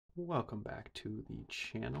Welcome back to the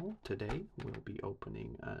channel. Today we'll be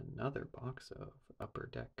opening another box of Upper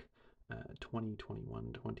Deck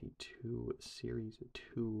 2021-22 Series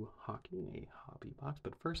 2 Hockey, a hobby box.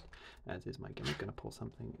 But first, as is my gimmick, going to pull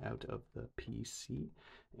something out of the PC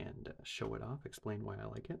and show it off, explain why I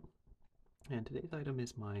like it. And today's item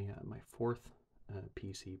is my fourth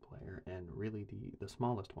PC player, and really the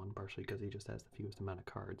smallest one, partially because he just has the fewest amount of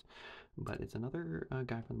cards. But it's another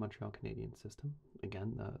guy from the Montreal Canadiens system.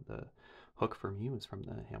 Again, the hook for me was from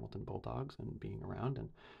the Hamilton Bulldogs and being around, and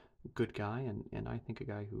good guy, and I think a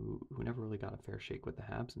guy who never really got a fair shake with the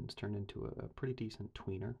Habs and has turned into a pretty decent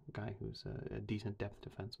tweener, a guy who's a decent depth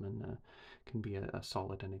defenseman, can be a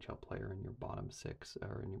solid NHL player in your bottom six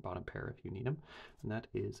or in your bottom pair if you need him, and that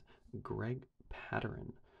is Greg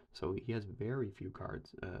Pateryn. So he has very few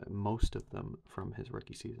cards. Most of them from his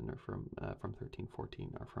rookie season or from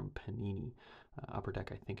 13-14 are from Panini. Upper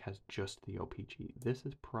Deck, I think, has just the OPG. This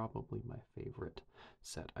is probably my favorite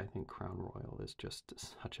set. I think Crown Royal is just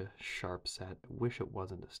such a sharp set. Wish it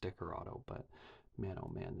wasn't a sticker auto, but man,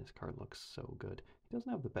 oh man, this card looks so good. He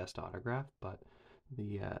doesn't have the best autograph, but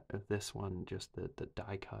the this one, just the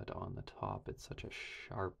die cut on the top, it's such a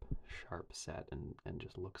sharp set, and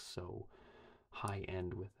just looks so high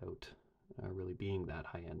end without really being that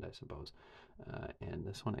high end, I suppose. And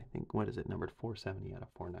this one, I think, what is it, numbered 470 out of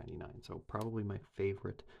 499. So probably my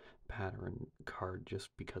favorite Pateryn card just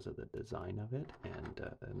because of the design of it,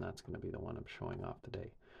 and that's going to be the one I'm showing off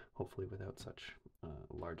today, hopefully without such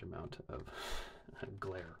a large amount of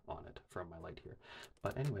glare on it from my light here.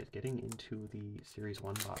 But anyways, getting into the Series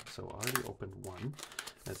 1 box. So already opened one,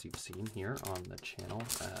 as you've seen here on the channel.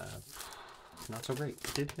 Not so great.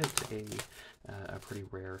 Did hit a pretty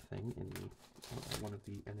rare thing in the one of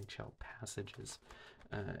the NHL Passages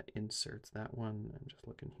inserts. That one, I'm just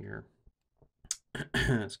looking here.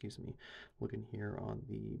 Excuse me, looking here on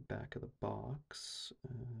the back of the box.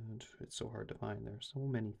 It's so hard to find. There's so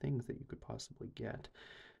many things that you could possibly get,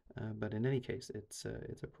 but in any case, it's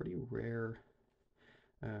a pretty rare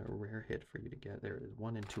hit for you to get. There is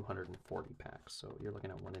 1 in 240 packs, so you're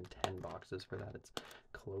looking at 1 in 10 boxes for that. It's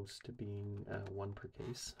close to being 1 per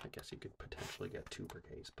case. I guess you could potentially get 2 per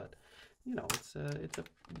case, but you know, it's a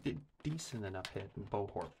decent enough hit. Bo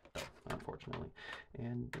Horvat, though, unfortunately,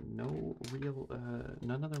 and no real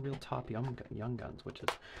none of the real top young guns, which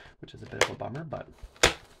is a bit of a bummer, but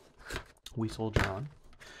we soldier on.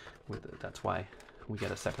 That's why we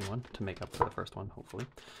get a second one to make up for the first one, hopefully.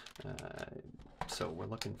 So we're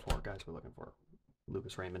looking for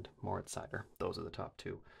Lucas Raymond, Moritz Seider. Those are the top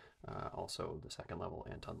two. Also the second level,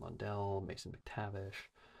 Anton Lundell, Mason McTavish,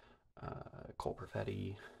 Cole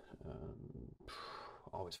Perfetti.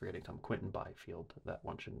 Always forgetting some Quentin Byfield. That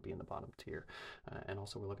one shouldn't be in the bottom tier. And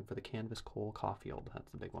also we're looking for the canvas Cole Caulfield. That's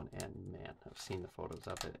the big one. And man, I've seen the photos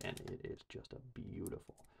of it, and it is just a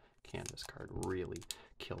beautiful canvas card. Really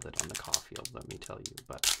killed it on the Caulfield, let me tell you.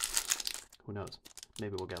 But who knows?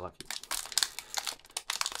 Maybe we'll get lucky.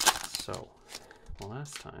 So,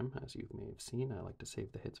 last time, as you may have seen, I like to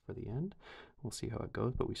save the hits for the end. We'll see how it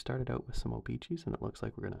goes, but we started out with some O-Pee-Chees, and it looks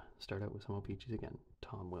like we're going to start out with some O-Pee-Chees again.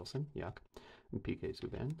 Tom Wilson, yuck. PK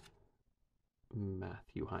Subban,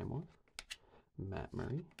 Matthew Highmore, Matt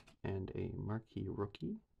Murray, and a marquee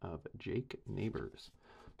rookie of Jake Neighbors.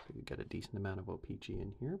 So you get a decent amount of O-Pee-Chee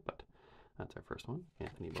in here, but that's our first one.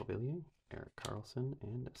 Anthony Beauvillier, Erik Karlsson,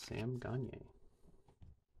 and Sam Gagner.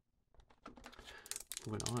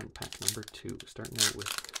 Moving on, pack number 2, starting out with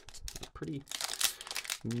a pretty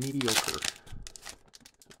mediocre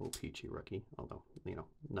O-Pee-Chee rookie, although, you know,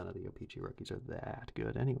 none of the O-Pee-Chee rookies are that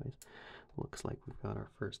good anyways. Looks like we've got our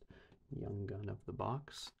first young gun of the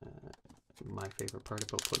box. My favorite part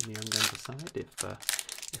about putting the young guns aside,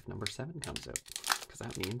 if number 7 comes out, because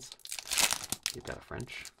that means you've got a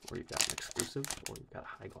French, or you've got an exclusive, or you've got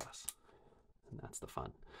a high glass, and that's the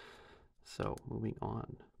fun. So moving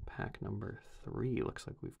on, pack number 3, looks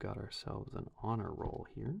like we've got ourselves an honor roll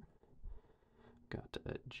here. Got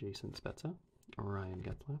Jason Spezza, Ryan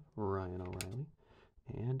Getzlaf, Ryan O'Reilly,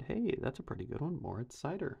 and hey, that's a pretty good one, Moritz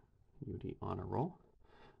Seider, UD honor roll.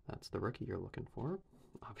 That's the rookie you're looking for.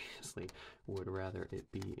 Obviously, would rather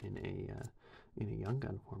it be in a young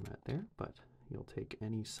gun format there, but you'll take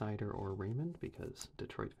any Seider or Raymond because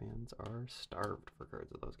Detroit fans are starved for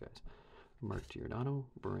cards of those guys. Mark Giordano,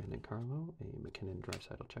 Brandon Carlo, a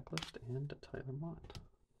McKinnon-Draisaitl checklist, and Tyler Mott.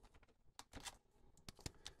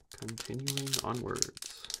 Continuing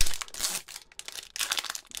onwards.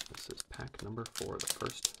 This is pack number 4, the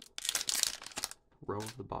first row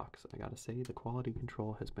of the box. I gotta say, the quality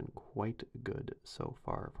control has been quite good so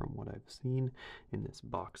far from what I've seen in this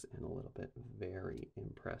box, and a little bit very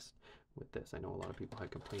impressed with this. I know a lot of people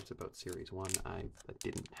had complaints about Series 1. I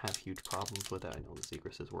didn't have huge problems with it. I know the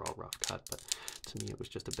Zegrises were all rough cut, but to me it was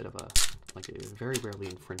just a bit of a, like, it very rarely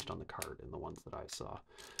infringed on the card in the ones that I saw.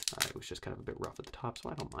 It was just kind of a bit rough at the top, so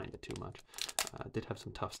I don't mind it too much. Did have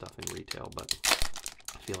some tough stuff in retail, but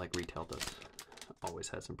I feel like retail always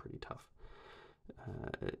has some pretty tough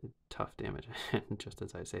damage. And just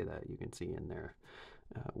as I say that, you can see in there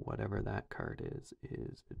whatever that card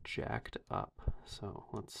is jacked up. So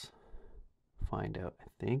let's find out. I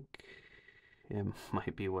think it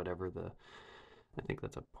might be whatever I think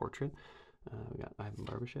that's a portrait. We got Ivan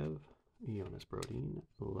Barbashev, Jonas Brodin,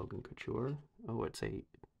 Logan Couture. Oh, it's a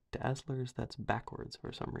Dazzlers that's backwards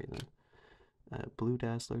for some reason. Blue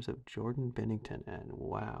Dazzlers of Jordan Bennington, and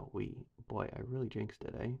wow, boy, I really jinxed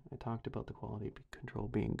it, eh? I talked about the quality control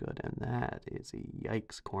being good, and that is a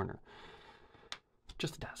yikes corner.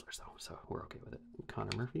 Just the Dazzlers, though, so we're okay with it.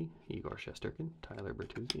 Connor Murphy, Igor Shesterkin, Tyler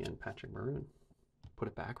Bertuzzi, and Patrick Maroon. Put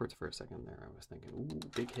it backwards for a second there. I was thinking, ooh,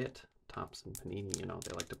 big hit. Topps and Panini, you know,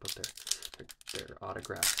 they like to put their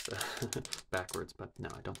autographs backwards, but no,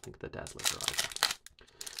 I don't think the Dazzlers are autographs.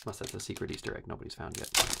 Unless that's a secret Easter egg nobody's found yet.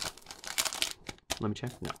 Let me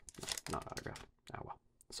check. No, not autographed. Oh well,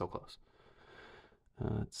 so close.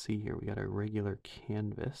 Let's see here. We got a regular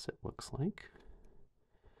canvas, it looks like.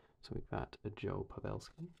 So we've got a Joe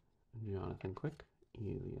Pavelski, Jonathan Quick,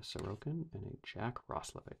 Ilya Sorokin, and a Jack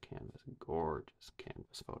Roslovic canvas. Gorgeous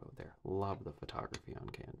canvas photo there. Love the photography on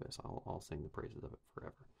canvas. I'll sing the praises of it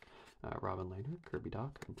forever. Robin Lehner, Kirby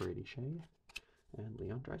Doc, Brady Shea, and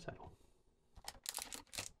Leon Draisaitl.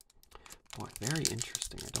 Boy, very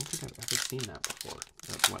interesting. I don't think I've ever seen that before.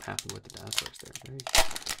 What happened with the Dazzlers there. Very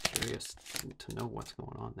curious to know what's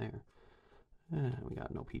going on there. We got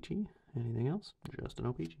an O-Pee-Chee. Anything else? Just an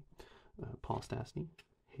O-Pee-Chee. Paul Stastny,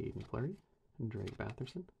 Hayden Fleury, Drake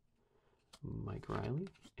Batherson, Mike Riley,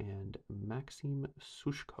 and Maxim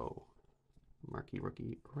Sushko. Marquee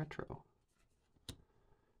Rookie Retro.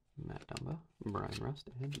 Matt Dumba, Brian Rust,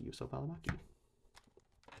 and Yusuf Alamaki.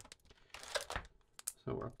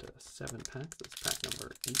 So we're up to 7 packs. This is pack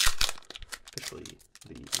number 8. Officially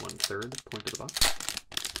the 1/3 point of the box.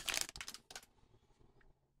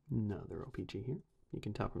 Another O-Pee-Chee here. You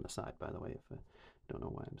can tell from the side, by the way, if I don't know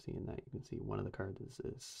why I'm seeing that. You can see one of the cards is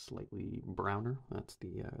slightly browner. That's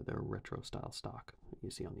the retro style stock you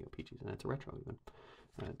see on the O-Pee-Chees, and it's a retro even.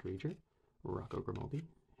 Dreger, Rocco Grimaldi,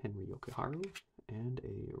 Henry Yokoharu, and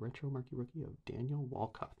a retro marquee rookie of Daniel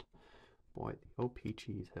Walcott. Boy, the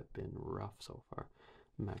O-Pee-Chees have been rough so far.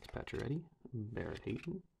 Max Pacioretty, Barrett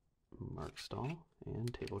Hayton, Mark Stahl,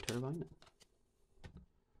 and Teuvo Teravainen.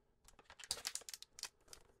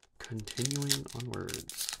 Continuing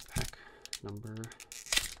onwards, pack number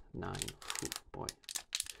 9. Ooh, boy.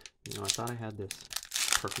 You know, I thought I had this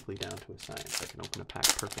perfectly down to a science. I can open a pack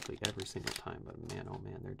perfectly every single time, but man, oh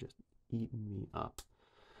man, they're just eating me up.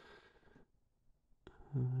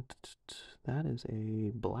 That is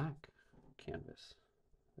a black canvas.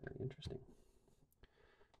 Very interesting.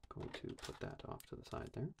 Going to put that off to the side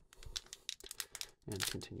there and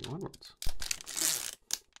continue onwards.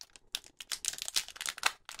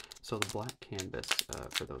 So the black canvas,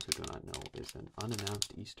 for those who do not know, is an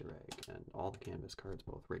unannounced Easter egg, and all the canvas cards,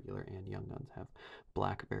 both regular and Young Guns, have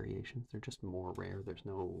black variations. They're just more rare. There's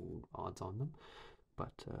no odds on them,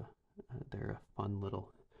 but they're a fun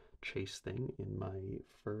little chase thing. In my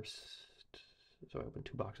first, so I opened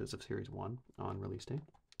 2 boxes of Series 1 on release day,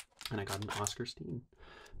 and I got an Oscar Steen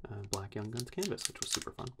black Young Guns canvas, which was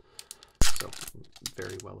super fun. So I'm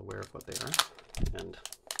very well aware of what they are, and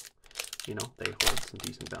you know, they hold some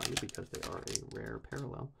decent value because they are a rare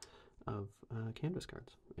parallel of canvas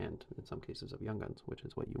cards, and in some cases of Young Guns, which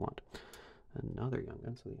is what you want. Another Young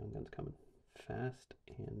Gun, so the Young Gun's coming fast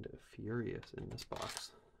and furious in this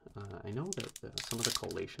box. I know that some of the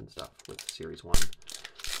collation stuff with Series 1,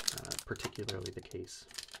 particularly the case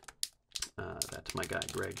that my guy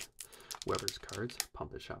Greg Weber's Cards,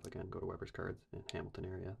 pump his shop again, go to Weber's Cards in Hamilton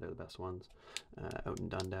area, they're the best ones. Out in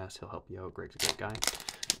Dundas, he'll help you out. Greg's a great guy.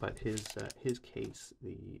 But his case,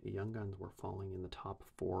 the Young Guns were falling in the top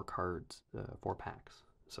 4 cards, 4 packs.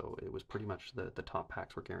 So it was pretty much the top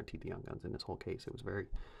packs were guaranteed the Young Guns in his whole case. It was very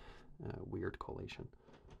weird collation.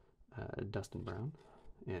 Dustin Brown,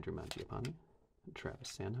 Andrew Mangiapane,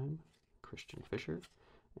 Travis Sanheim, Christian Fisher,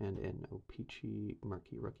 and an O-Pee-Chee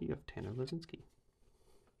marquee rookie of Tanner Lazinski.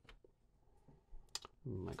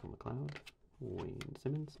 Michael McLeod, Wayne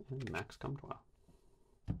Simmons, and Max Comtois.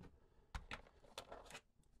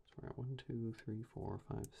 So we're at 1, 2, 3, 4,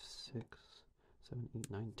 5, 6, 7,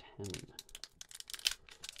 8, 9, 10.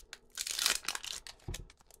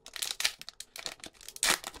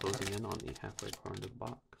 Closing in on the halfway part of the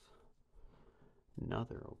box.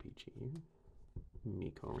 Another OPG here.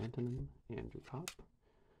 Mikko Rantanen, Andrew Kopp,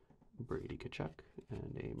 Brady Tkachuk,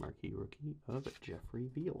 and a marquee rookie of Jeffrey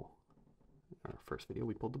Viel. Our first video,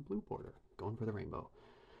 we pulled the blue border, going for the rainbow.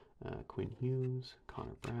 Quinn Hughes,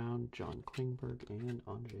 Connor Brown, John Klingberg, and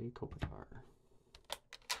Andrei Kopitar.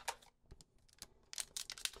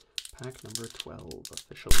 Pack number 12,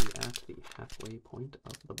 officially at the halfway point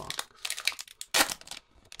of the box.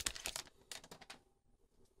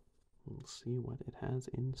 We'll see what it has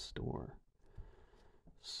in store.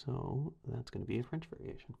 So that's going to be a French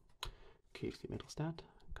variation. Casey Mittelstadt,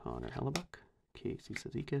 Connor Hellebuck, Casey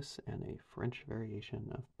Cizikas, and a French variation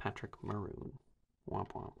of Patrick Maroon.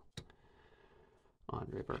 Womp womp.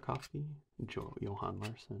 Andre Burakovsky, Johan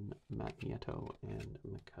Larsson, Matt Nieto, and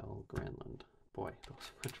Mikael Granlund. Boy,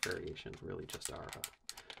 those French variations really just are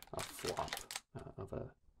a flop of a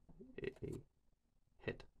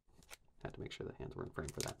hit. Had to make sure the hands were in frame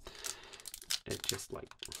for that. It just like,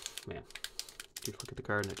 man, you look at the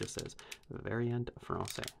card and it just says Variant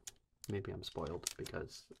Français. Maybe I'm spoiled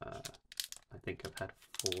because I think I've had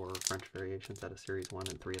 4 French variations out of Series 1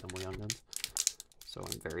 and 3 of them were Young Guns. So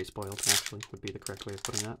I'm very spoiled, actually, would be the correct way of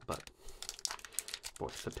putting that. But,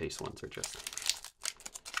 boy, the pace ones are just,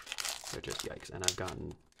 they're just yikes. And I've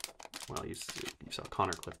gotten, well, you saw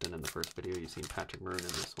Connor Clifton in the first video. You've seen Patrick Maroon in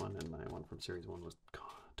this one. And my one from Series 1 was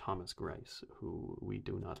Thomas Greiss, who we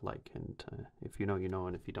do not like. And if you know, you know.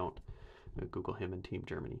 And if you don't, Google him in Team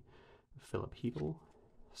Germany. Philip Hedel,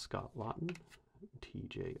 Scott Lawton,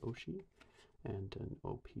 TJ Oshie, and an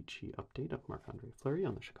OPG update of Marc-Andre Fleury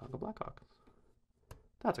on the Chicago Blackhawks.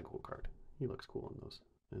 That's a cool card. He looks cool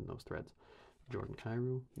in those threads. Jordan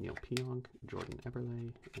Kyrou, Neil Pionk, Jordan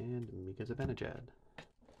Eberle, and Mika Zibanejad.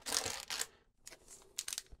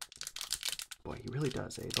 Boy, he really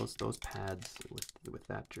does, eh? Those pads with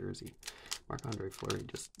that jersey. Marc-Andre Fleury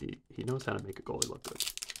just he knows how to make a goalie look good.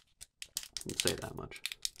 You say that much.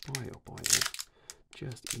 Boy, oh boy, they're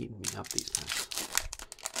just eating me up, these packs.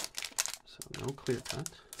 So no clear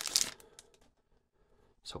cut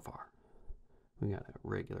so far. We got a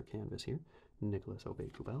regular canvas here. Nicholas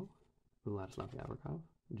Aube-Kubel, Vladislav Gavrikov,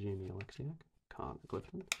 Jamie Alexiak, Connor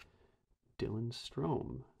Clifton, Dylan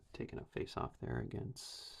Strome taking a face-off there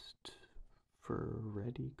against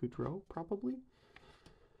Freddie Gaudreau, probably.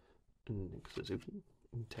 Nick Suzuki,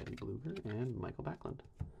 Teddy Bluger, and Michael Backlund.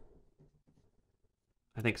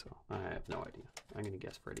 I think so. I have no idea. I'm going to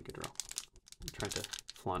guess Freddie Gaudreau. I'm trying to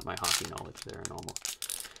flaunt my hockey knowledge there and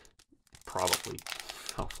almost probably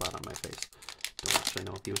fell flat on my face. Don't actually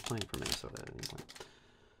know if he was playing for Minnesota at any point.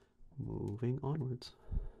 Moving onwards.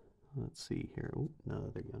 Let's see here. Ooh,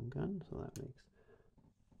 another Young Gun. So that makes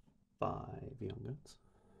 5 Young Guns.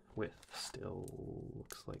 With still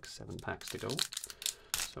looks like 7 packs to go.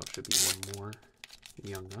 So it should be one more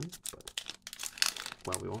Young Gun. But,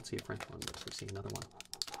 well, we won't see a French one, but if we see another one,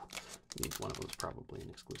 means one of them is probably an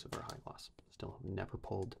exclusive or a high gloss. Still have never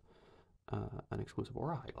pulled an exclusive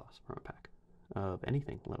or a high gloss from a pack of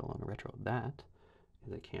anything, let alone a retro. That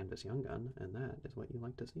is a canvas Young Gun, and that is what you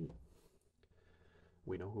like to see.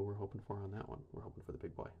 We know who we're hoping for on that one. We're hoping for the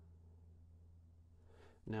big boy.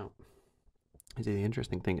 Now, you see, the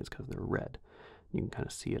interesting thing is because they're red, you can kind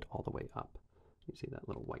of see it all the way up. You see that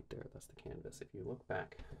little white there, that's the canvas. If you look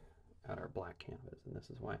back at our black canvas, and this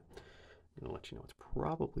is why I'm going to let you know it's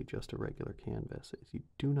probably just a regular canvas, is you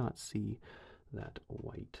do not see that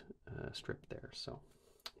white strip there. So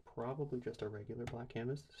probably just a regular black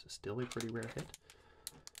canvas. This is still a pretty rare hit,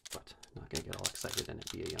 but not going to get all excited and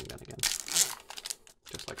it be a Young Gun again.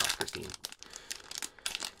 Just like Oscar Steen.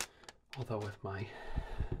 Although with my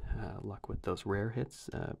luck with those rare hits,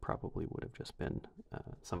 probably would have just been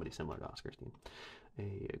somebody similar to Oscar Steen.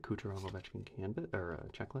 A Kucherov Ovechkin canvas, or a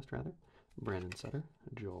checklist rather. Brandon Sutter,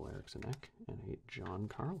 Joel Eriksson Ek, and a John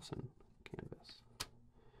Carlson canvas.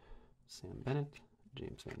 Sam Bennett,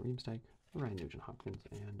 James Van Riemsdyk, Ryan Nugent-Hopkins,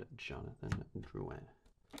 and Jonathan Drouin.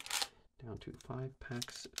 Down to 5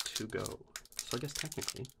 packs to go. So I guess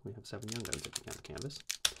technically we have 7 Young Guns if you count the canvas.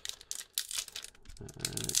 I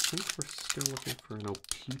think we're still looking for an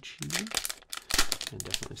OPG, and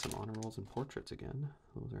definitely some honor rolls and portraits again.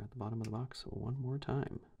 Those are at the bottom of the box one more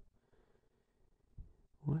time.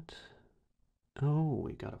 What? Oh,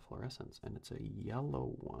 we got a fluorescence, and it's a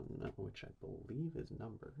yellow one, which I believe is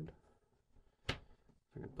numbered.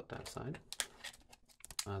 I'm going to put that aside.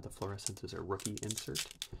 The fluorescence is a rookie insert.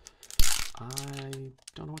 I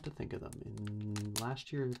don't know what to think of them. In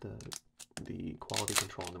last year, the quality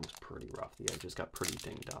control on them was pretty rough. The edges got pretty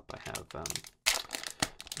dinged up. I have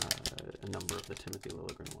a number of the Timothy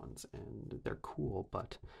Liljegren ones, and they're cool,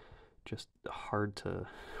 but just hard to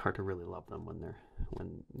really love them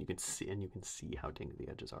when you can see how dingy the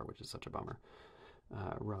edges are, which is such a bummer.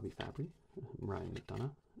 Robbie Fabry, Ryan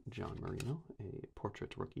McDonough, John Marino, a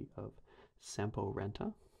portrait rookie of Sampo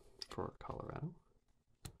Renta for Colorado,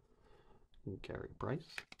 Gary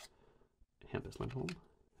Bryce, Hampus Lindholm,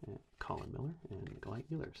 and Colin Miller, and Nikolai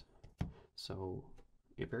Ehlers. So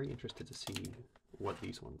you're very interested to see what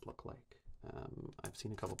these ones look like. I've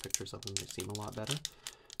seen a couple pictures of them. They seem a lot better.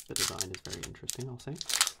 The design is very interesting, I'll say.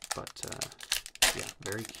 But yeah,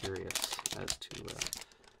 very curious as to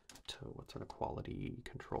what sort of quality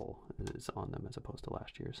control is on them as opposed to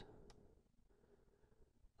last year's.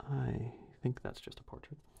 I think that's just a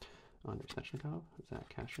portrait. Andrei Svechnikov, Zach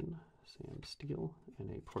Cashin, Sam Steele, and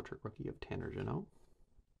a portrait rookie of Tanner Jeannot.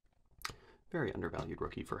 Very undervalued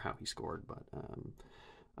rookie for how he scored, but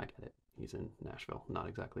I get it. He's in Nashville, not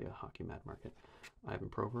exactly a hockey mad market. Ivan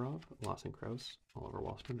Provorov, Lawson Krause, Oliver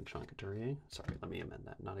Wahlstrom, and Sean Couturier. Sorry, let me amend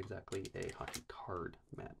that. Not exactly a hockey card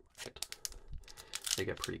mad market. They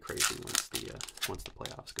get pretty crazy once the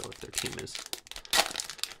playoffs go. If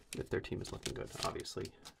their team is looking good,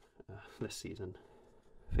 obviously, this season,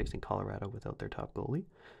 facing Colorado without their top goalie,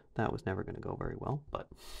 that was never going to go very well. But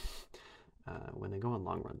when they go on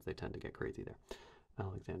long runs, they tend to get crazy there.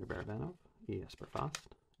 Alexander Barabanov, Jesper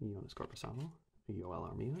Fast, Jonas Korpisalo, Yoel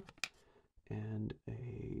Armia, and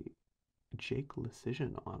a Jake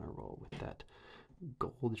Lecision honor roll with that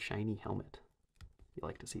gold shiny helmet. You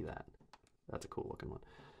like to see that. That's a cool looking one.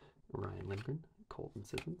 Ryan Lindgren, Colton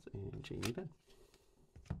Sissons, and Jamie Benn.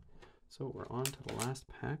 So we're on to the last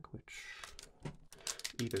pack, which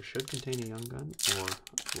either should contain a Young Gun, or,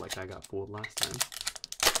 like I got fooled last time,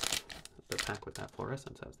 the pack with that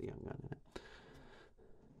fluorescence has the Young Gun in it.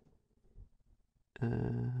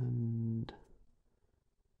 And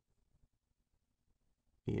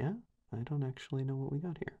yeah, I don't actually know what we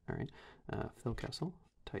got here. All right, Phil Kessel,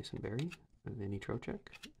 Tyson Berry, Vinny Trocheck,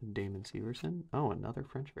 Damon Severson. Oh, another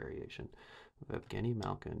French variation of Evgeny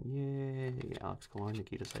Malkin. Yay! Alex Killorn,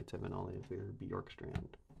 Nikita Zaitsev, and Oliver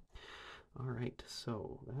Bjorkstrand. All right,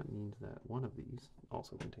 so that means that one of these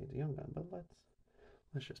also contains a Young Gun. But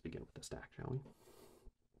let's just begin with the stack, shall we?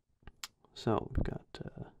 So we've got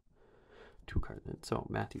two cards. So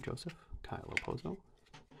Matthew Joseph, Kyle Oposo,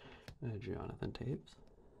 Jonathan Taves,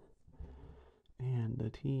 and the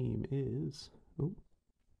team is. Ooh,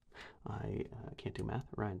 I can't do math.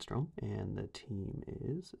 Ryan Strome, and the team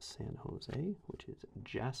is San Jose, which is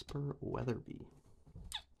Jasper Weatherby.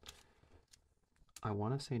 I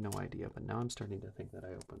want to say no idea, but now I'm starting to think that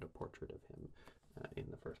I opened a portrait of him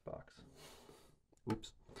in the first box.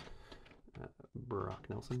 Oops. Brock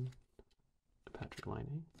Nelson, Patrick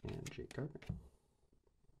Laine, and Jake Gardner.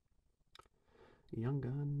 Young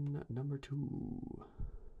Gun number 2.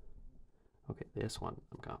 Okay, this one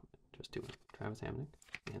I'm confident. Just doing Travis Hamonic,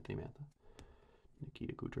 Anthony Mantha,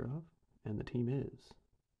 Nikita Kucherov, and the team is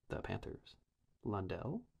the Panthers.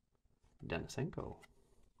 Lundell, Denisenko.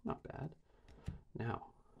 Not bad. Now,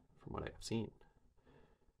 from what I have seen,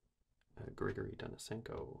 Grigory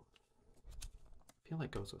Denisenko, I feel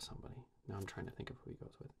like goes with somebody. Now I'm trying to think of who he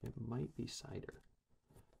goes with. It might be Cider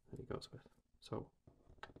that he goes with. So,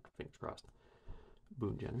 fingers crossed.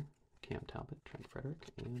 Boone Jenner, Cam Talbot, Trent Frederick,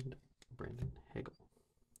 and Brandon Hagel.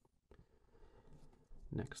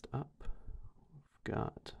 Next up, we've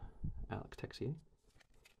got Alex Texier,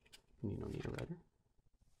 Nino Niederreiter,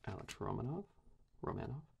 Alex Romanov,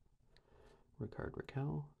 Ricard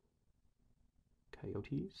Raquel,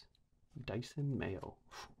 Coyotes, Dyson Mayo.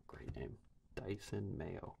 Great name. Dyson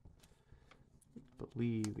Mayo. I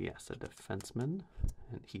believe, yes, a defenseman,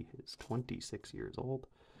 and he is 26 years old.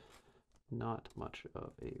 Not much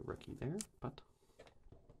of a rookie there, but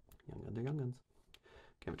young guns are young guns.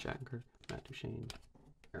 Kevin Shattenkirk, Matt Duchene,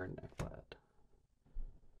 Aaron Ekblad.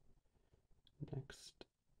 Next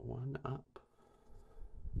one up,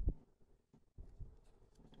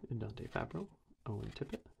 Dante Fabro, Owen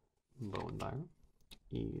Tippett, Bowen Byram,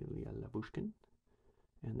 Ilya Labushkin,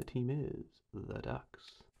 and the team is the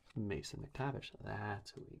Ducks. Mason McTavish,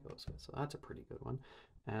 that's who he goes with, so that's a pretty good one.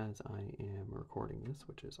 As I am recording this,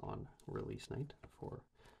 which is on release night for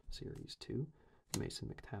Series 2,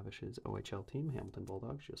 Mason McTavish's OHL team, Hamilton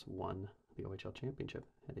Bulldogs, just won the OHL Championship,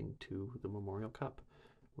 heading to the Memorial Cup,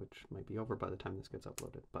 which might be over by the time this gets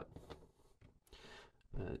uploaded, but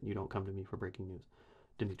you don't come to me for breaking news.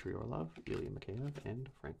 Dmitry Orlov, Ilya Mikheyev, and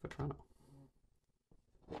Frank Vatrano.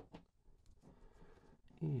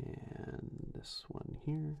 And this one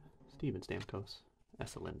here, Steven Stamkos,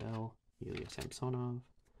 Esa Lindell, Ilya Samsonov,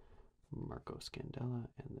 Marco Scandella,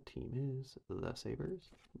 and the team is the Sabres.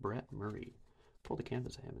 Brett Murray. Pulled a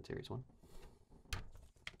canvas of him in Series 1.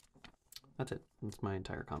 That's it. That's my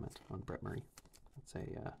entire comment on Brett Murray. That's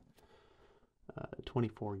a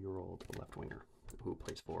 24-year-old left winger who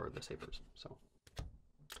plays for the Sabres. So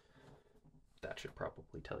that should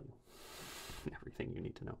probably tell you everything you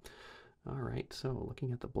need to know. All right, so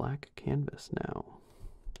looking at the black canvas now.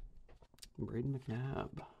 Braden McNabb,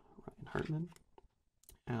 Ryan Hartman,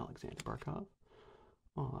 Alexander Barkov,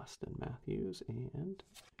 Austin Matthews, and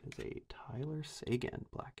is a Tyler Seguin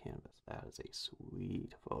black canvas. That is a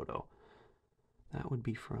sweet photo. That would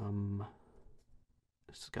be from,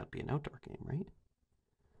 this has got to be an outdoor game, right?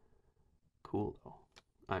 Cool, though.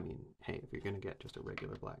 I mean, hey, if you're going to get just a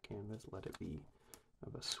regular black canvas, let it be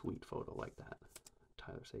of a sweet photo like that.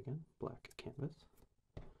 Tyler Seguin, black canvas.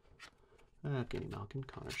 Evgeny Malkin,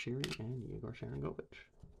 Connor Sheary, and Yegor Sharangovich.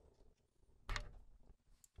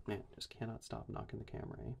 Man, just cannot stop knocking the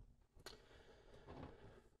camera, eh?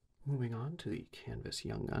 Moving on to the Canvas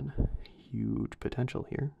Young Gun. Huge potential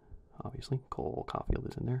here. Obviously, Cole Caulfield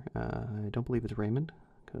is in there. I don't believe it's Raymond,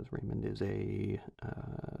 because Raymond is a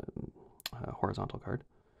horizontal card.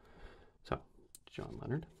 So, John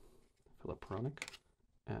Leonard, Philip Hronek,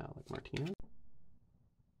 Alec Martinez,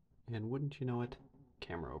 and wouldn't you know it,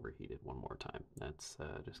 camera overheated one more time. That's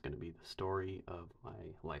just going to be the story of my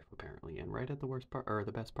life, apparently. And right at the worst part, or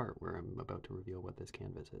the best part, where I'm about to reveal what this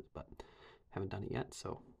canvas is, but haven't done it yet,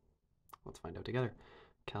 so let's find out together.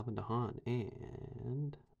 Calvin DeHaan,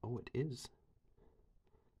 and oh, it is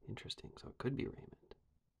interesting. So it could be Raymond.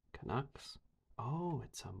 Canucks. Oh,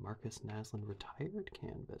 it's a Marcus Naslund retired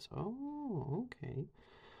canvas. Oh, okay.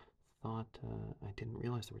 Thought I didn't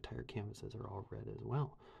realize the retired canvases are all red as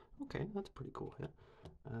well. Okay, that's a pretty cool hit.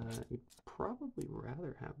 You'd probably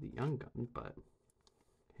rather have the Young Gun, but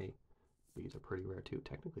hey, these are pretty rare too.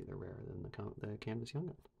 Technically, they're rarer than the Canvas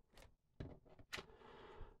Young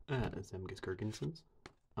Gun. Zemgus Girgensons,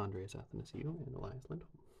 Andreas Athanasiou, and Elias Lindholm.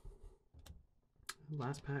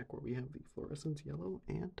 Last pack where we have the Fluorescence Yellow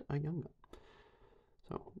and a Young Gun.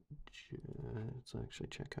 So let's actually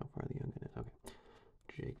check how far the Young Gun is.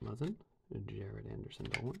 Okay, Jake Muzzin, Jared Anderson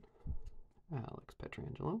Dolan, Alex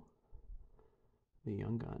Petrangelo. The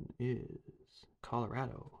Young Gun is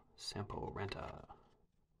Colorado, Sampo Ranta.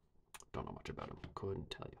 Don't know much about him,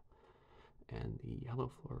 couldn't tell you. And the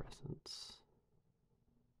Yellow Fluorescence,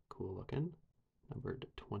 cool looking, numbered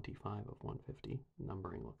 25 of 150.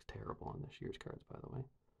 Numbering looks terrible on this year's cards, by the way.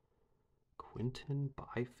 Quinton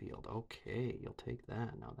Byfield, okay, you'll take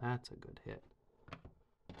that. Now that's a good hit.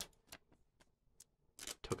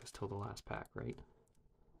 Took us till the last pack, right?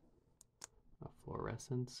 A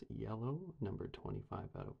Fluorescence Yellow, numbered 25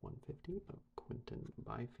 out of 150 of Quinton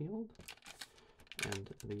Byfield. And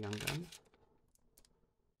the Young Gun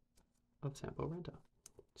of Sampo Ranta.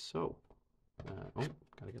 So, oh,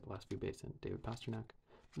 gotta get the last few base in. David Pastrnak,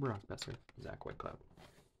 Brock Besser, Zach Whitecloud.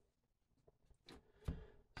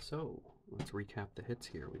 So, let's recap the hits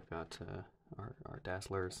here. We've got our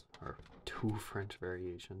Dazzlers, our 2 French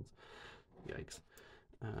variations. Yikes.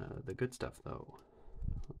 The good stuff, though.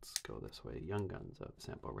 Let's go this way. Young Guns of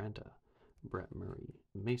Sampo Ranta, Brett Murray,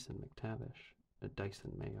 Mason McTavish,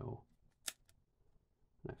 Dyson Mayo.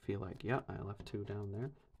 And I feel like, yeah, I left 2 down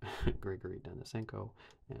there. Grigory Denisenko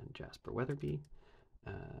and Jasper Weatherby.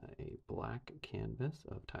 A black canvas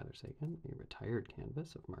of Tyler Seguin, a retired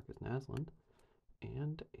canvas of Marcus Naslund,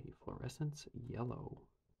 and a Fluorescence Yellow,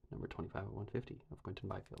 number 25 of 150 of Quinton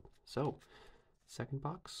Byfield. So, second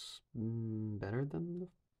box, better than the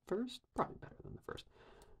first? Probably better than the first.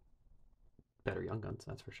 Better Young Guns,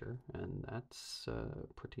 that's for sure. And that's a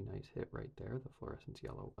pretty nice hit right there, the Fluorescence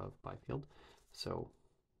Yellow of Byfield. So,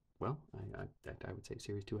 well, I would say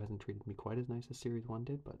Series 2 hasn't treated me quite as nice as Series 1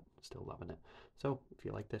 did, but still loving it. So, if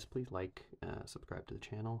you like this, please like, subscribe to the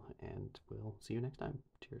channel, and we'll see you next time.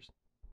 Cheers.